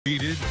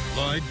Cheated,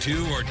 lied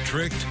to, or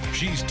tricked?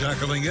 She's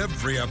tackling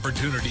every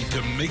opportunity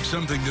to make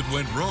something that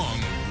went wrong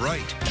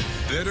right.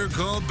 Better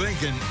Call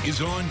Behnken is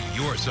on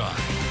your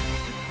side.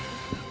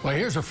 Well,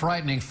 here's a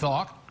frightening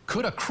thought.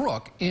 Could a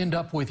crook end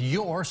up with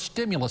your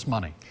stimulus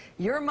money?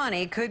 Your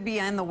money could be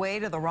on the way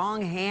to the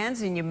wrong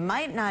hands, and you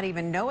might not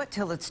even know it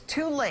till it's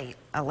too late.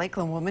 A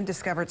Lakeland woman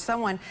discovered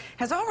someone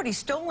has already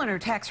stolen her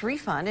tax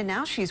refund, and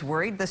now she's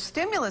worried the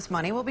stimulus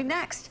money will be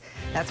next.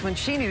 That's when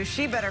she knew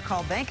she better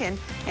call Behnken,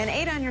 and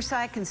 8 on Your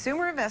Side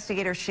consumer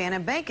investigator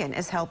Shannon Behnken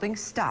is helping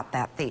stop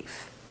that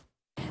thief.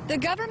 The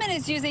government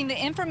is using the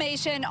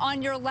information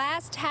on your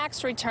last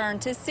tax return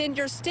to send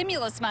your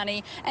stimulus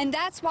money, and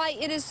that's why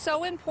it is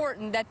so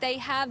important that they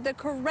have the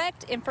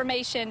correct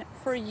information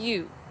for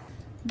you.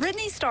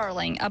 Brittany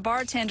Starling, a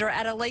bartender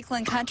at a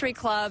Lakeland country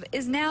club,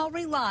 is now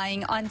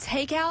relying on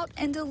takeout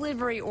and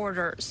delivery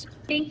orders.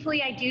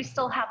 Thankfully, I do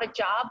still have a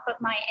job,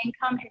 but my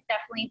income has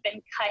definitely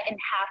been cut in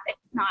half, if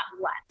not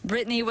less.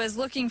 Brittany was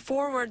looking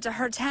forward to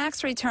her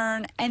tax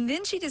return, and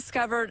then she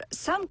discovered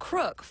some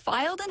crook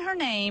filed in her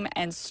name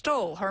and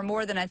stole her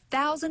more than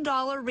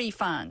 $1,000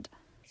 refund.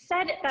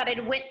 Said that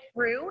it went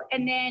through,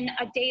 and then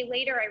a day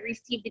later, I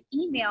received an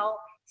email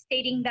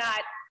stating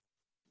that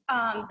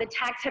the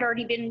tax had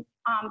already been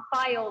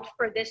filed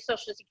for this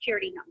Social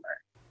Security number.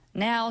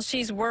 Now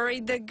she's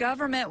worried the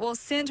government will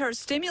send her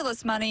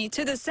stimulus money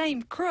to the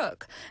same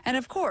crook. And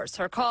of course,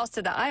 her calls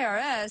to the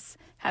IRS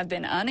have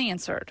been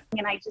unanswered.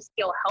 And I just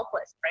feel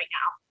helpless right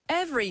now.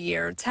 Every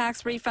year,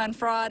 tax refund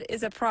fraud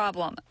is a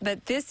problem.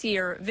 But this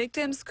year,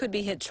 victims could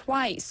be hit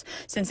twice,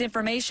 since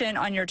information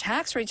on your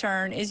tax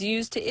return is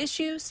used to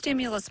issue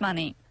stimulus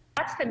money.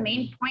 That's the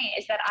main point,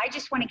 is that I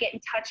just want to get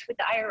in touch with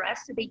the IRS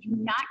so they do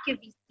not give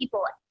these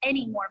people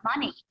any more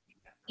money.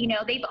 You know,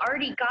 they've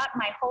already got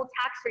my whole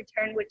tax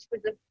return, which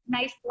was a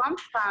nice lump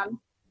sum,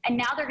 and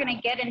now they're going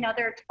to get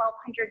another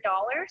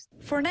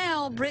 $1,200. For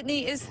now,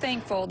 Brittany is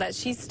thankful that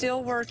she's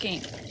still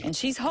working, and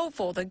she's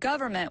hopeful the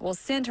government will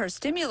send her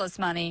stimulus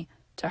money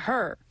to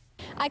her.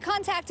 I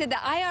contacted the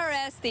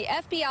IRS, the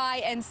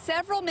FBI, and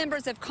several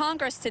members of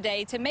Congress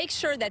today to make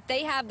sure that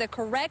they have the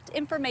correct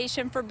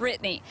information for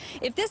Brittany.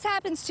 If this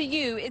happens to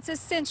you, it's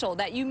essential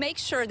that you make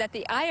sure that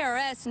the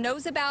IRS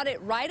knows about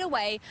it right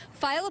away.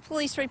 File a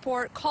police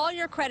report, call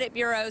your credit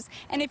bureaus,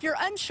 and if you're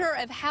unsure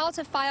of how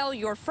to file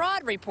your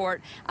fraud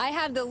report, I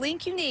have the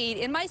link you need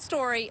in my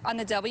story on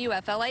the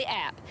WFLA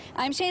app.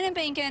 I'm Shannon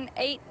Behnken,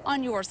 8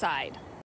 on Your Side.